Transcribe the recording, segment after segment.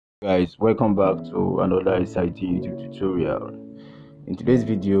Guys, welcome back to another exciting YouTube tutorial. In today's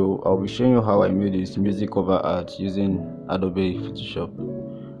video, I'll be showing you how I made this music cover art using Adobe Photoshop.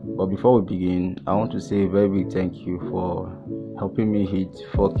 But before we begin, I want to say a very big thank you for helping me hit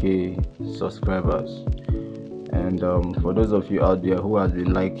 4K subscribers. And for those of you out there who have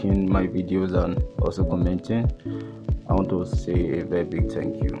been liking my videos and also commenting, I want to say a very big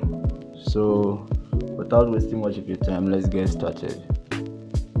thank you. So without wasting much of your time, let's get started.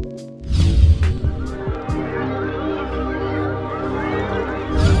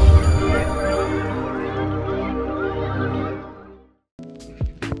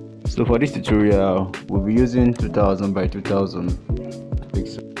 So for this tutorial, we'll be using 2000 by 2000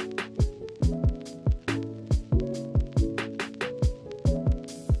 pixels.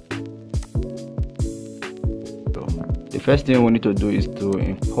 The first thing we need to do is to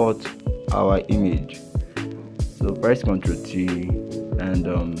import our image. So press Ctrl T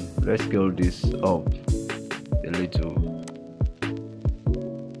and let's scale this up a little.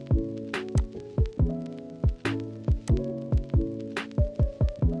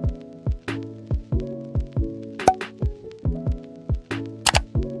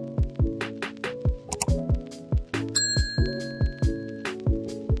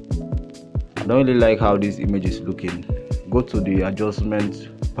 I don't really like how this image is looking. Go to the adjustment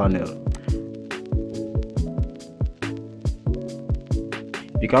panel.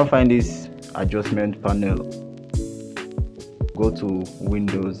 If you can't find this adjustment panel, go to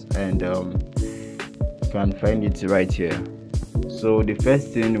Windows and you can find it right here. So the first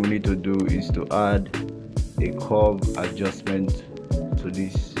thing we need to do is to add a curve adjustment to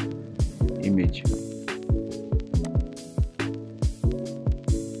this image.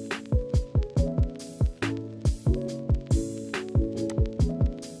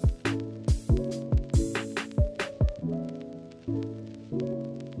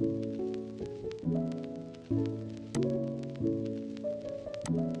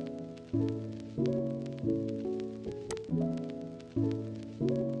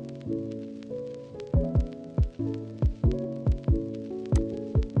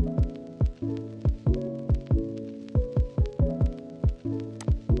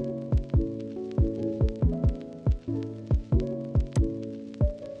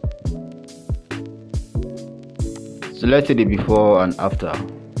 So let's see the before and after.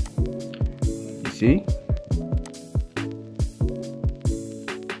 You see?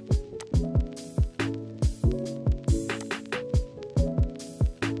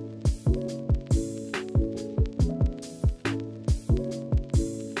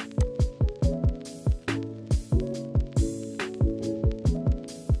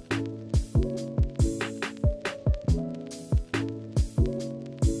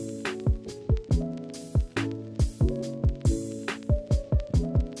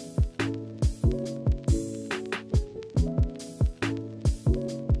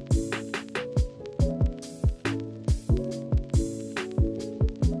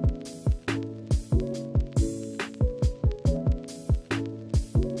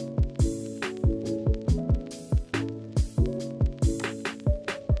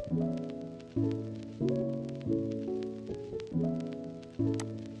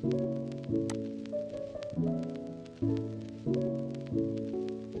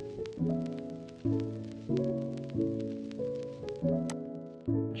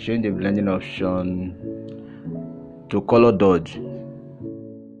 Change the blending option to color dodge.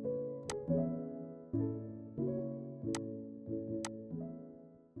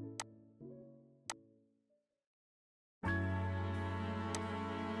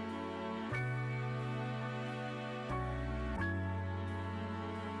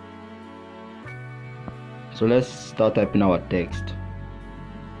 So let's start typing our text.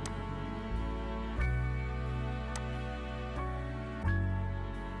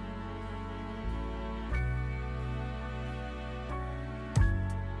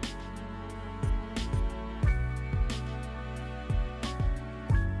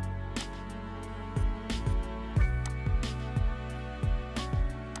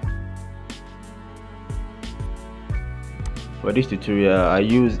 For this tutorial, I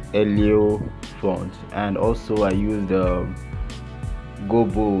use Helio font and also I use the Go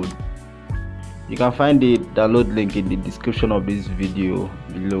Bold. You can find the download link in the description of this video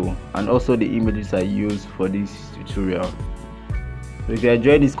below, and also the images I use for this tutorial. So if you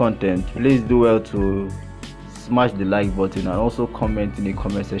enjoyed this content, please do well to smash the like button and also comment in the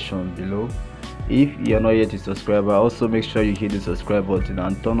comment section below. If you are not yet a subscriber, also make sure you hit the subscribe button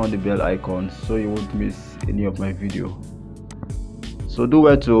and turn on the bell icon so you won't miss any of my video. So do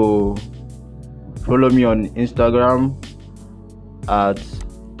well to follow me on Instagram at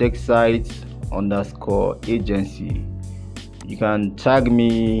techsites_agency. You can tag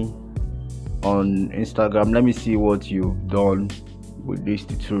me on Instagram. Let me see what you've done with this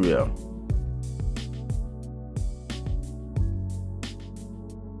tutorial.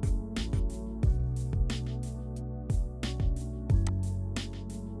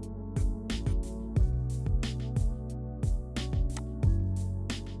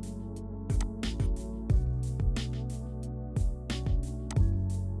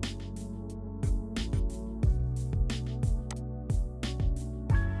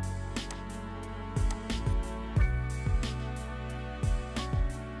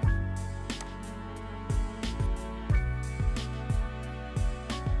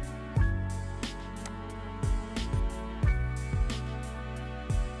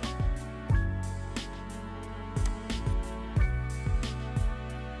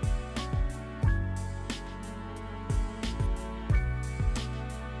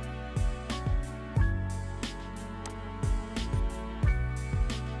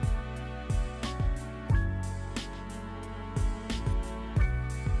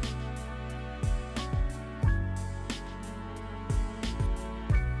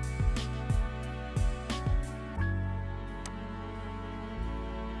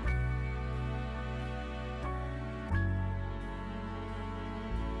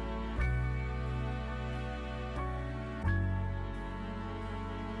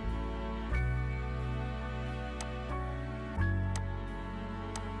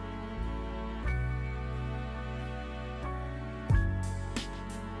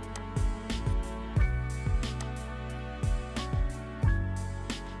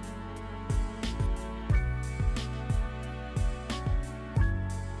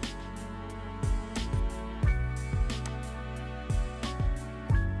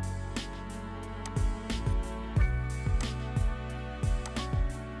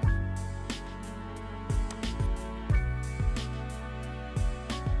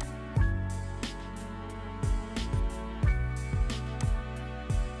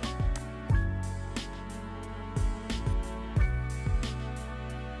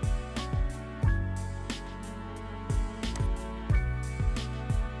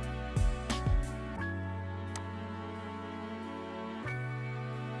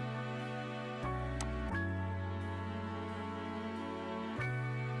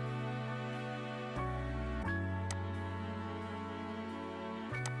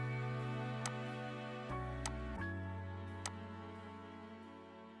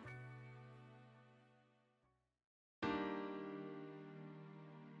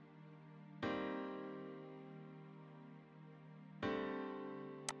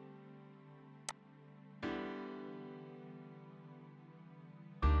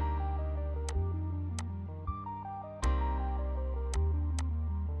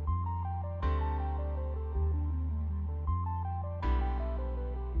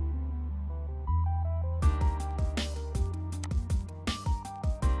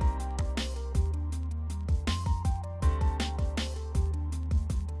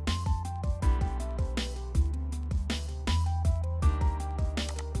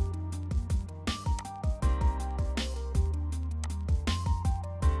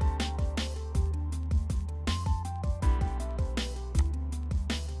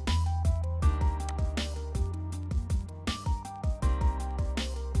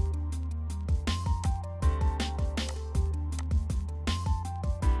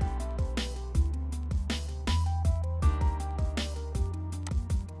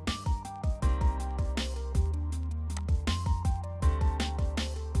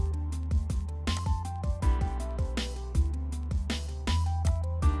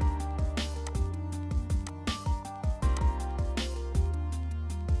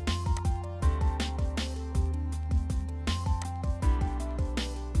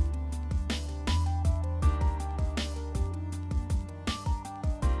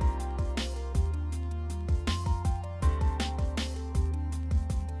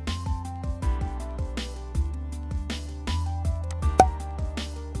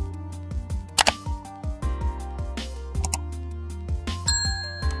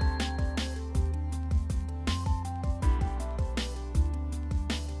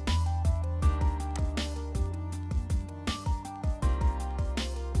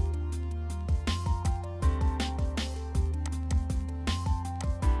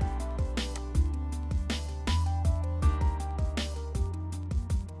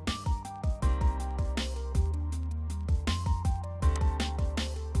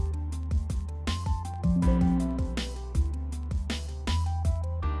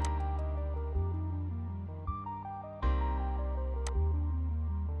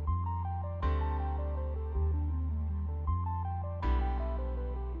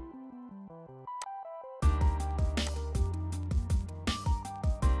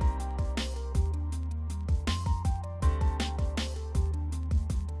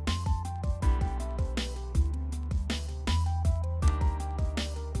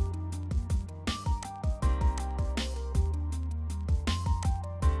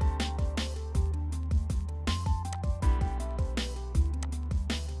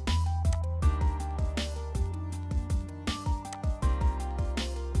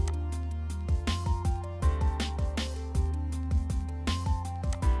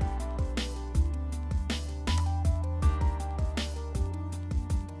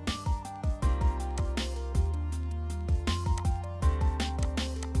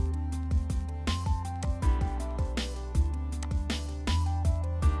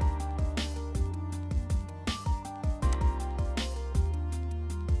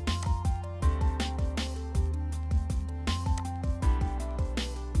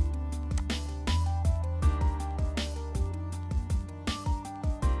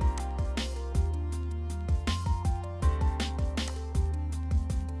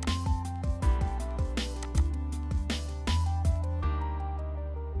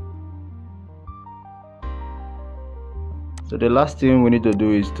 So the last thing we need to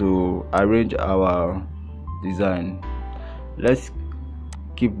do is to arrange our design. Let's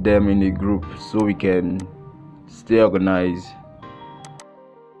keep them in a group so we can stay organized.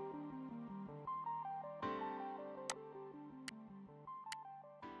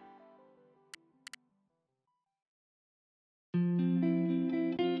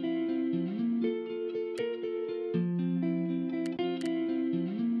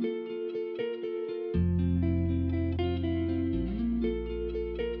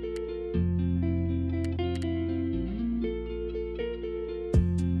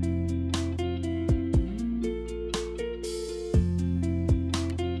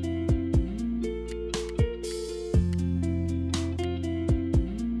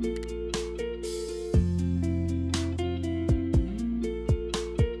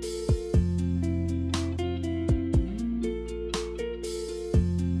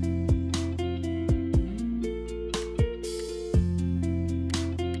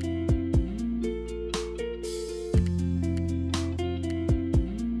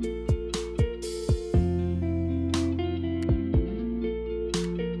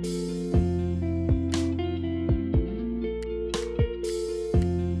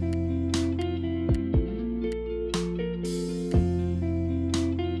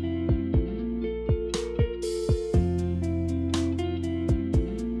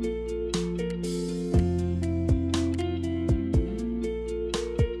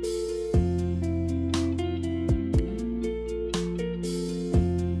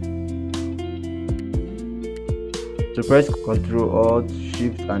 So press Ctrl Alt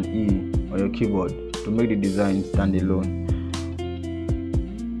Shift and E on your keyboard to make the design stand alone.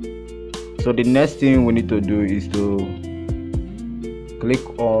 So the next thing we need to do is to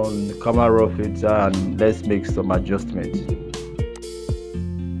click on the camera raw filter and let's make some adjustments.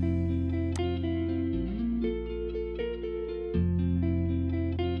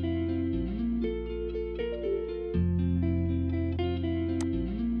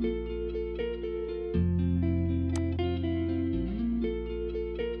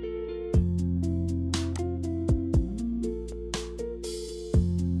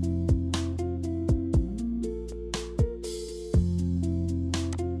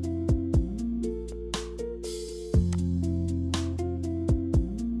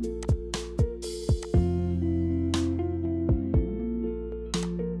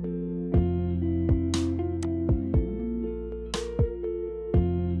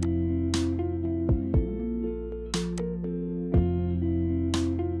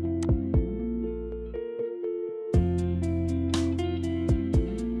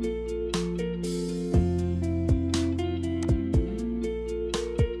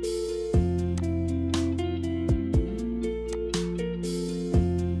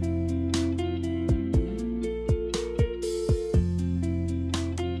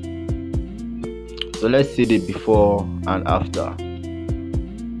 So let's see the before and after.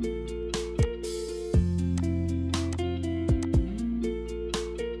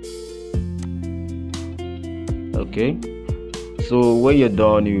 Okay, so when you're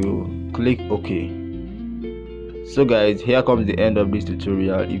done, you click OK. So guys, here comes the end of this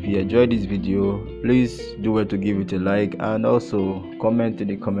tutorial. If you enjoyed this video, please do well to give it a like and also comment in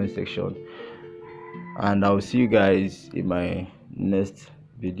the comment section, and I'll see you guys in my next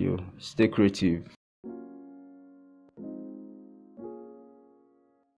video. Stay creative.